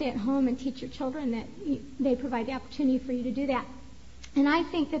want to stay at home and teach your children, that they provide the opportunity for you to do that. And I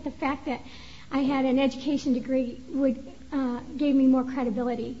think that the fact that I had an education degree gave me more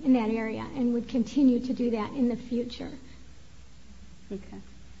credibility in that area and would continue to do that in the future. Okay.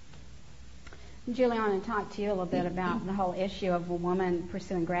 Julie, I want to talk to you a little bit about the whole issue of a woman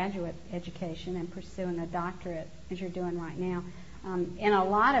pursuing graduate education and pursuing a doctorate, as you're doing right now. In a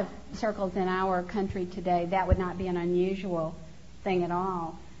lot of circles in our country today, that would not be an unusual thing at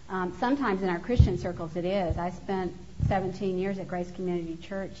all. Sometimes in our Christian circles it is. I spent 17 years at Grace Community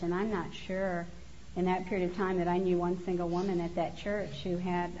Church, and I'm not sure in that period of time that I knew one single woman at that church who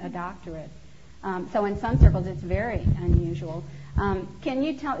had a doctorate. So in some circles it's very unusual. Can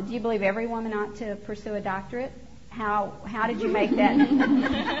you do you believe every woman ought to pursue a doctorate? How did you make that?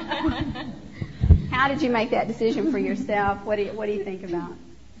 How did you make that decision for yourself? What do you think about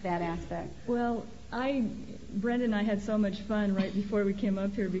that aspect? Well, Brenda and I had so much fun right before we came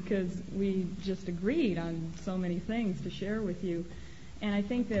up here because we just agreed on so many things to share with you. And I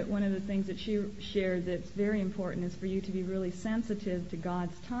think that one of the things that she shared that's very important is for you to be really sensitive to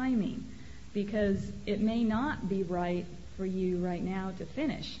God's timing, because it may not be right for you right now to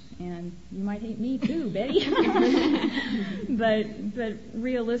finish. And you might hate me too, Betty. But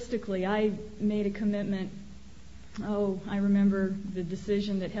realistically, I made a commitment. I remember the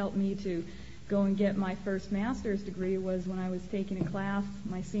decision that helped me to go and get my first master's degree was when I was taking a class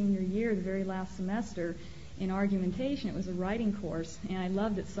my senior year, the very last semester, in argumentation. It was a writing course, and I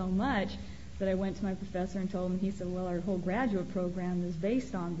loved it so much that I went to my professor and told him. He said, well, our whole graduate program is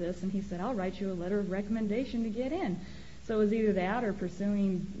based on this, and he said, I'll write you a letter of recommendation to get in. So it was either that or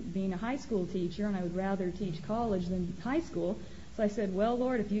pursuing being a high school teacher, and I would rather teach college than high school. So I said, well,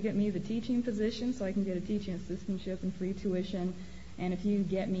 Lord, if you get me the teaching position so I can get a teaching assistantship and free tuition, and if you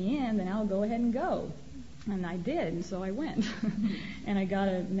get me in, then I'll go ahead and go. And I did, and so I went. And I got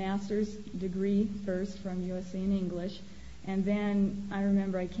a master's degree first from USC in English. And then I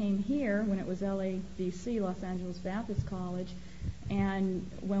remember I came here when it was LABC, Los Angeles Baptist College, and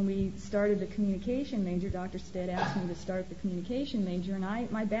when we started the communication major, Dr. Stead asked me to start the communication major,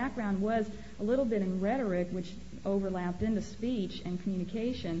 and my background was a little bit in rhetoric, which overlapped into speech and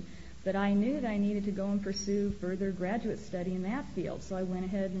communication, but I knew that I needed to go and pursue further graduate study in that field. So I went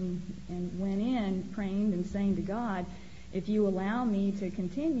ahead and went in praying and saying to God, if you allow me to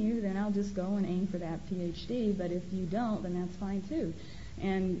continue, then I'll just go and aim for that PhD, but if you don't, then that's fine too.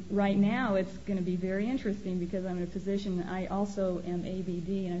 And right now it's going to be very interesting because I'm in a position, I also am ABD,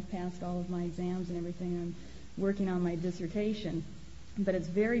 and I've passed all of my exams and everything. I'm working on my dissertation. But it's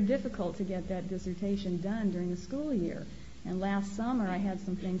very difficult to get that dissertation done during the school year. And last summer I had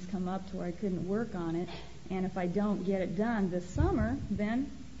some things come up to where I couldn't work on it. And if I don't get it done this summer, then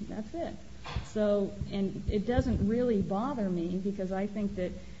that's it. So, and it doesn't really bother me because I think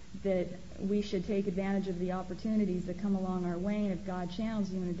that we should take advantage of the opportunities that come along our way. And if God channels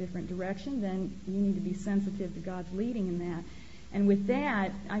you in a different direction, then you need to be sensitive to God's leading in that. And with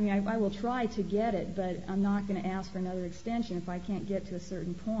that, I will try to get it, but I'm not going to ask for another extension if I can't get to a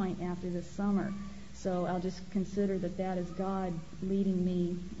certain point after this summer. So I'll just consider that is God leading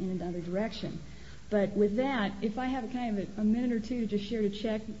me in another direction. But with that, if I have kind of a minute or two to just share to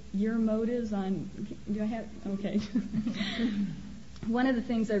check your motives on, do I have, okay. One of the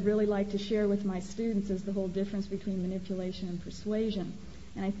things I really like to share with my students is the whole difference between manipulation and persuasion.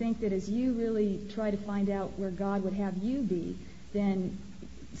 And I think that as you really try to find out where God would have you be, then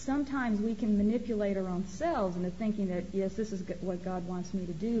sometimes we can manipulate our own selves into thinking that, yes, this is what God wants me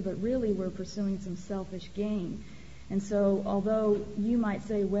to do, but really we're pursuing some selfish gain. And so although you might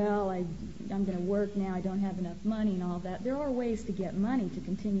say, well, I'm going to work now, I don't have enough money and all that, there are ways to get money to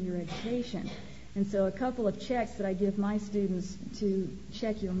continue your education. And so a couple of checks that I give my students to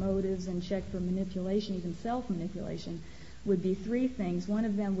check your motives and check for manipulation, even self-manipulation, would be three things. One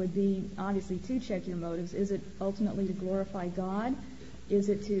of them would be, obviously, to check your motives. Is it ultimately to glorify God? Is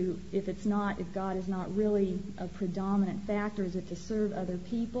it to, if God is not really a predominant factor, is it to serve other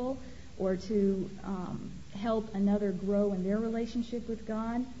people or to help another grow in their relationship with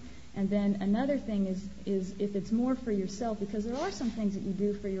God? And then another thing is if it's more for yourself, because there are some things that you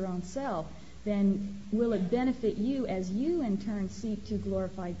do for your own self, then will it benefit you as you in turn seek to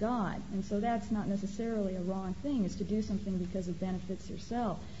glorify God? And so that's not necessarily a wrong thing, is to do something because it benefits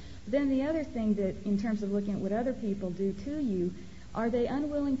yourself. But then the other thing that, in terms of looking at what other people do to you, are they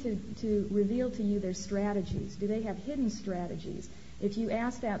unwilling to reveal to you their strategies? Do they have hidden strategies? If you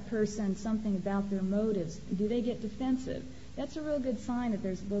ask that person something about their motives, do they get defensive? That's a real good sign that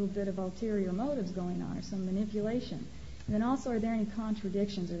there's a little bit of ulterior motives going on or some manipulation. And then also, are there any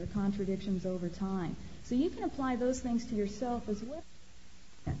contradictions? Are there contradictions over time? So you can apply those things to yourself as well.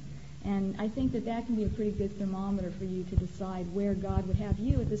 And I think that can be a pretty good thermometer for you to decide where God would have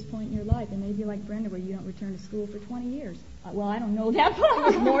you at this point in your life. It may be like Brenda, where you don't return to school for 20 years. Well, I don't know that, but it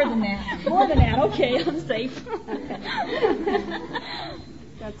was more than that. More than that. Okay, I'm safe. Okay.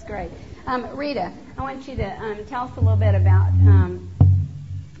 That's great. Rita, I want you to tell us a little bit about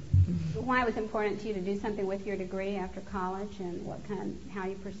why it was important to you to do something with your degree after college, and how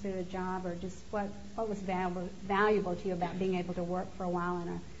you pursued a job, or just what was valuable to you about being able to work for a while in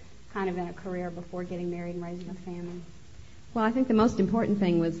a career before getting married and raising a family. Well, I think the most important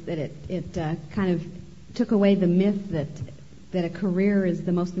thing was that it kind of took away the myth that a career is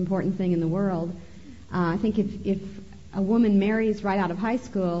the most important thing in the world. I think if a woman marries right out of high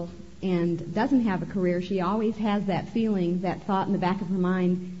school and doesn't have a career, she always has that feeling, that thought in the back of her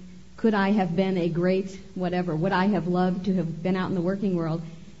mind, could I have been a great whatever? Would I have loved to have been out in the working world?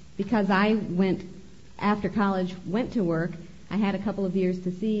 Because I after college, went to work, I had a couple of years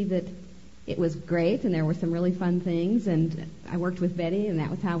to see that it was great and there were some really fun things, and I worked with Betty, and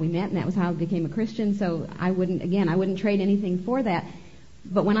that was how we met, and that was how I became a Christian. So I wouldn't trade anything for that.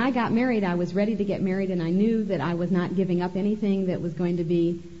 But when I got married, I was ready to get married, and I knew that I was not giving up anything that was going to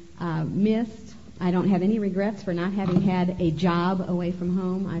be missed. I don't have any regrets for not having had a job away from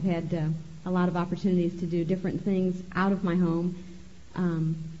home. I've had a lot of opportunities to do different things out of my home,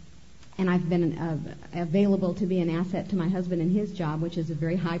 and I've been available to be an asset to my husband in his job, which is a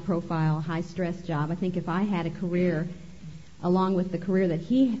very high-profile, high-stress job. I think if I had a career along with the career that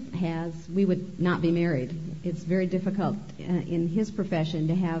he has, we would not be married. It's very difficult in his profession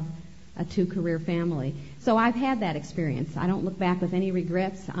to have a two-career family. So I've had that experience. I don't look back with any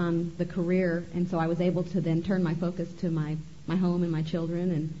regrets on the career, and so I was able to then turn my focus to my home and my children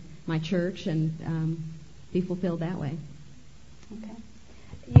and my church and be fulfilled that way. Okay.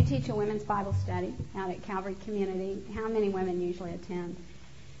 You teach a women's Bible study out at Calvary Community. How many women usually attend?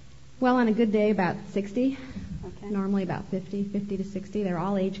 Well, on a good day, about 60. Okay. Normally about 50 to 60. They're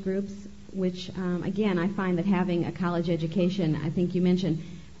all age groups, which, again, I find that having a college education, I think you mentioned,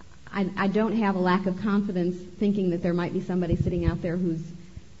 I don't have a lack of confidence thinking that there might be somebody sitting out there who's,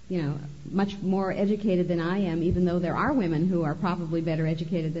 much more educated than I am, even though there are women who are probably better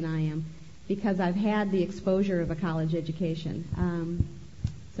educated than I am, because I've had the exposure of a college education.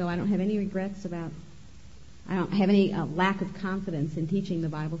 So I don't have any regrets about, I don't have any lack of confidence in teaching the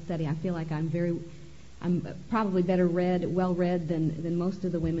Bible study. I feel like I'm probably better well-read than most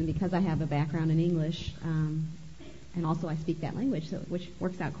of the women because I have a background in English, and also I speak that language, which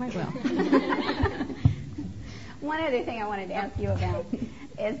works out quite well. One other thing I wanted to ask you about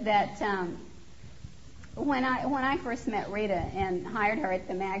is that when I first met Rita and hired her at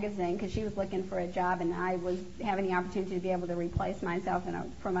the magazine because she was looking for a job and I was having the opportunity to be able to replace myself in a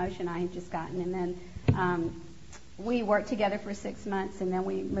promotion I had just gotten, and then we worked together for 6 months and then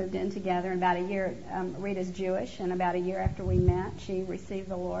we moved in together. In about a year, Rita's Jewish, and about a year after we met, she received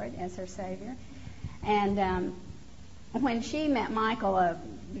the Lord as her Savior. And when she met Michael a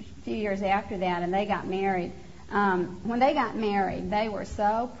few years after that and they got married, when they got married, they were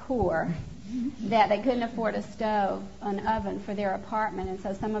so poor that they couldn't afford a stove, an oven for their apartment, and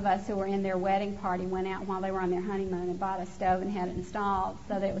so some of us who were in their wedding party went out while they were on their honeymoon and bought a stove and had it installed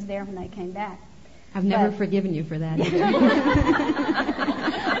so that it was there when they came back. I've never forgiven you for that either.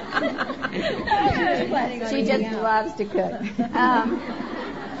 She just loves to cook.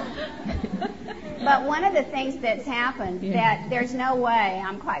 But one of the things that's happened that there's no way,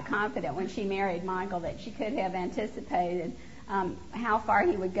 I'm quite confident when she married Michael, that she could have anticipated how far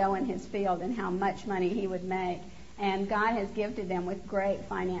he would go in his field and how much money he would make. And God has gifted them with great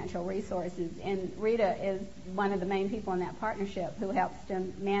financial resources. And Rita is one of the main people in that partnership who helps to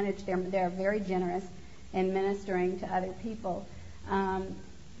manage them. They're very generous in ministering to other people. And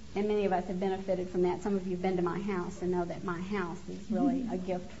many of us have benefited from that. Some of you have been to my house and know that my house is really a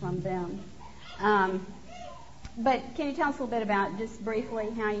gift from them. But can you tell us a little bit about, just briefly,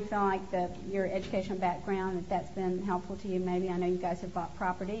 how you feel like your educational background, if that's been helpful to you? Maybe I know you guys have bought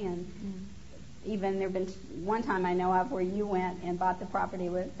property, and even there have been one time I know of where you went and bought the property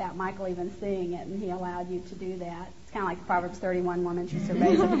without Michael even seeing it, and he allowed you to do that. It's kind of like the Proverbs 31 woman. She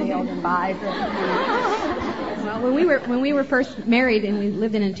surveys a field and buys it. Well, when we were first married and we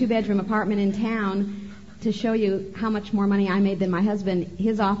lived in a 2-bedroom apartment in town, to show you how much more money I made than my husband,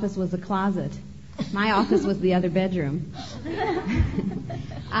 his office was a closet. My office was the other bedroom.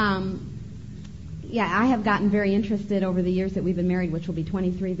 I have gotten very interested over the years that we've been married, which will be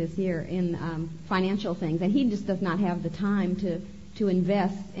 23 this year, in financial things. And he just does not have the time to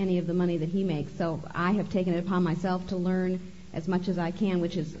invest any of the money that he makes. So I have taken it upon myself to learn as much as I can,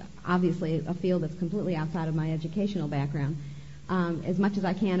 which is obviously a field that's completely outside of my educational background, as much as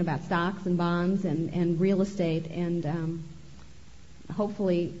I can about stocks and bonds and real estate. And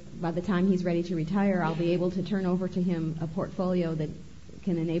hopefully by the time he's ready to retire, I'll be able to turn over to him a portfolio that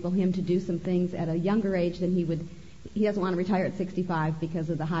can enable him to do some things at a younger age than he would. He doesn't want to retire at 65 because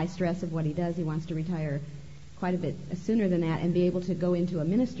of the high stress of what he does. He wants to retire quite a bit sooner than that and be able to go into a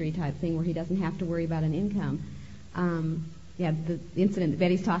ministry type thing where he doesn't have to worry about an income. The incident that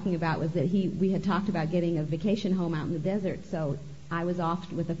Betty's talking about was that we had talked about getting a vacation home out in the desert, so I was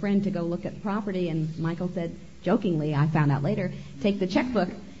off with a friend to go look at the property, and Michael said, jokingly, I found out later, take the checkbook.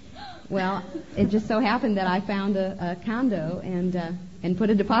 Well, it just so happened that I found a condo and put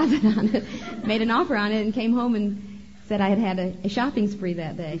a deposit on it, made an offer on it, and came home and said I had a shopping spree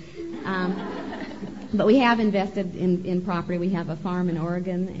that day. But we have invested in property. We have a farm in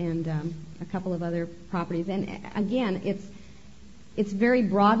Oregon and a couple of other properties. And again, it's very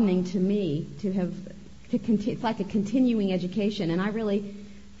broadening to me to have it's like a continuing education, and I really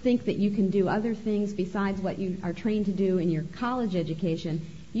think that you can do other things besides what you are trained to do in your college education.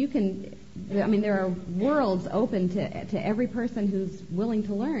 You can there are worlds open to every person who's willing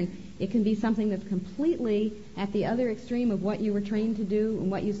to learn. It can be something that's completely at the other extreme of what you were trained to do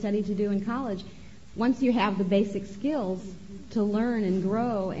and what you studied to do in college. Once you have the basic skills to learn and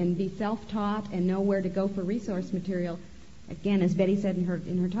grow and be self-taught and know where to go for resource material, again, as Betty said in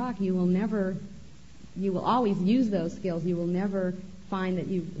her talk, you will always use those skills. You will never find that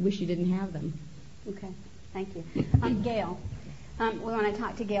you wish you didn't have them. Okay, thank you. Gail, we want to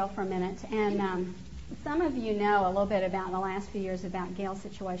talk to Gail for a minute. And some of you know a little bit about the last few years about Gail's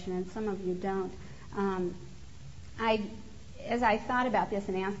situation, and some of you don't. As I thought about this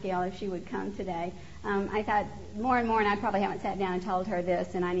and asked Gail if she would come today, I thought more and more, and I probably haven't sat down and told her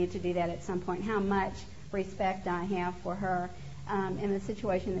this, and I need to do that at some point, how much respect I have for her in the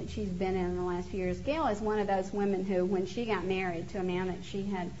situation that she's been in the last few years. Gail is one of those women who, when she got married to a man that she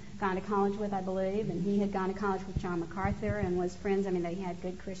had gone to college with, I believe, and he had gone to college with John MacArthur and was friends. I mean, they had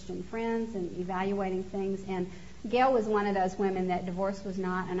good Christian friends and evaluating things. And Gail was one of those women that divorce was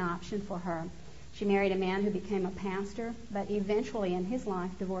not an option for her. She married a man who became a pastor, but eventually in his life,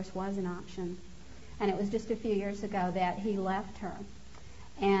 divorce was an option. And it was just a few years ago that he left her.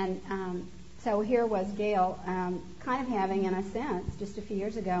 And so here was Gail kind of having, in a sense, just a few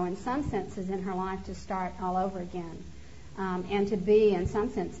years ago, in some senses in her life, to start all over again. And to be, in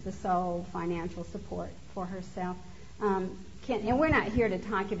some sense, the sole financial support for herself. And we're not here to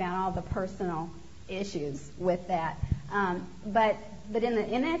talk about all the personal issues with that. But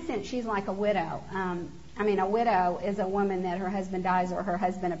in that sense, she's like a widow. A widow is a woman that her husband dies or her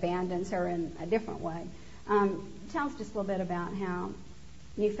husband abandons her in a different way. Tell us just a little bit about how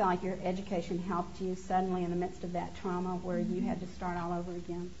you felt like your education helped you suddenly in the midst of that trauma where you had to start all over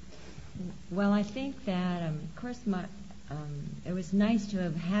again. Well, I think that, of course, it was nice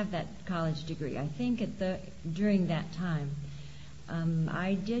to have that college degree. I think during that time,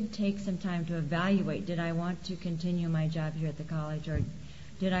 I did take some time to evaluate, did I want to continue my job here at the college, or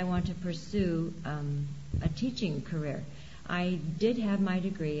did I want to pursue a teaching career? I did have my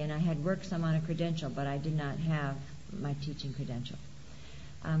degree, and I had worked some on a credential, but I did not have my teaching credential.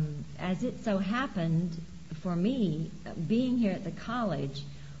 As it so happened, for me, being here at the college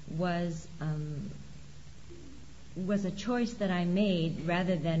was a choice that I made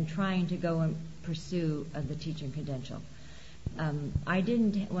rather than trying to go and pursue the teaching credential.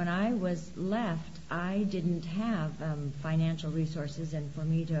 When I was left, I didn't have financial resources, and for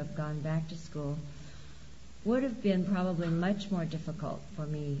me to have gone back to school would have been probably much more difficult for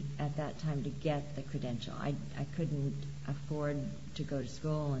me at that time to get the credential. I couldn't afford to go to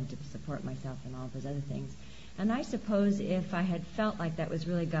school and to support myself and all those other things. And I suppose if I had felt like that was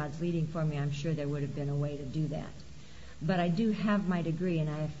really God's leading for me, I'm sure there would have been a way to do that. But I do have my degree, and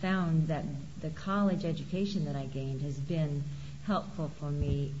I have found that the college education that I gained has been helpful for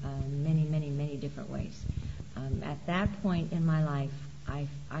me in many, many, many different ways. At that point in my life, I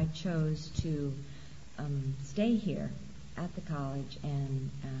chose to stay here at the college and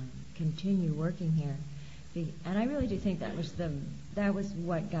continue working here. And I really do think that was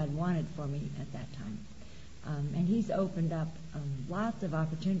what God wanted for me at that time. And He's opened up lots of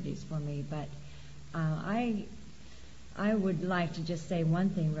opportunities for me. But I would like to just say one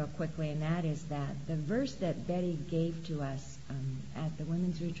thing real quickly, and that is that the verse that Betty gave to us at the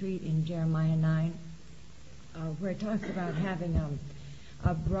women's retreat in Jeremiah 9, where it talks about having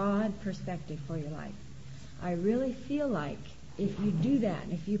a broad perspective for your life. I really feel like if you do that,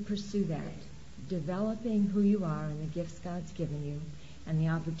 if you pursue that, developing who you are and the gifts God's given you and the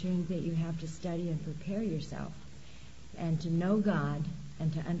opportunity that you have to study and prepare yourself and to know God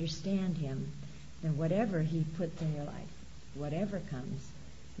and to understand Him, then whatever He puts in your life, whatever comes,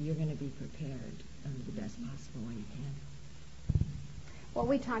 you're going to be prepared the best possible way you can. What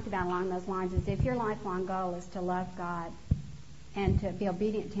we talked about along those lines is if your lifelong goal is to love God and to be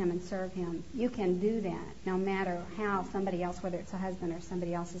obedient to Him and serve Him, you can do that no matter how somebody else, whether it's a husband or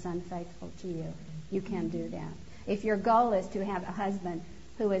somebody else, is unfaithful to you. You can do that. If your goal is to have a husband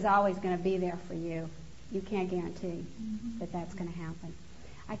who is always going to be there for you, you can't guarantee that that's going to happen.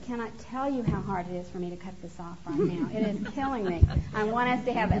 I cannot tell you how hard it is for me to cut this off right now. It is killing me. I want us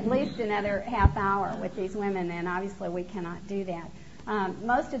to have at least another half hour with these women, and obviously we cannot do that.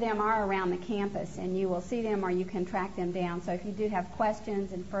 Most of them are around the campus, and you will see them or you can track them down. So if you do have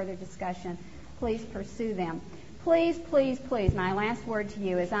questions and further discussion, please pursue them. Please, please, please, my last word to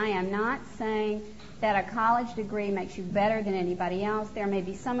you is I am not saying that a college degree makes you better than anybody else. There may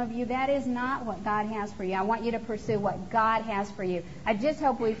be some of you, that is not what God has for you. I want you to pursue what God has for you. I just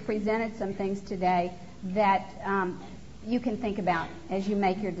hope we've presented some things today that you can think about as you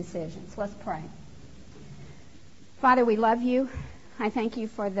make your decisions. Let's pray. Father, we love you. I thank you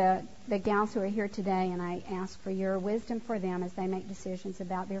for the the gals who are here today, and I ask for your wisdom for them as they make decisions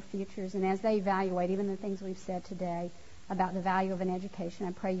about their futures and as they evaluate even the things we've said today about the value of an education.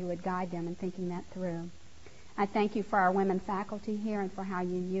 I pray you would guide them in thinking that through. I thank you for our women faculty here and for how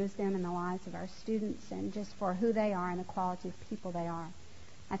you use them in the lives of our students and just for who they are and the quality of people they are.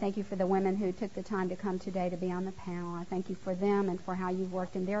 I thank you for the women who took the time to come today to be on the panel. I thank you for them and for how you've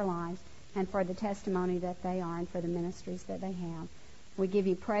worked in their lives and for the testimony that they are and for the ministries that they have. We give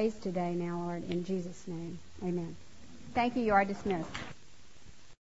you praise today now, Lord, in Jesus' name. Amen. Thank you. You are dismissed.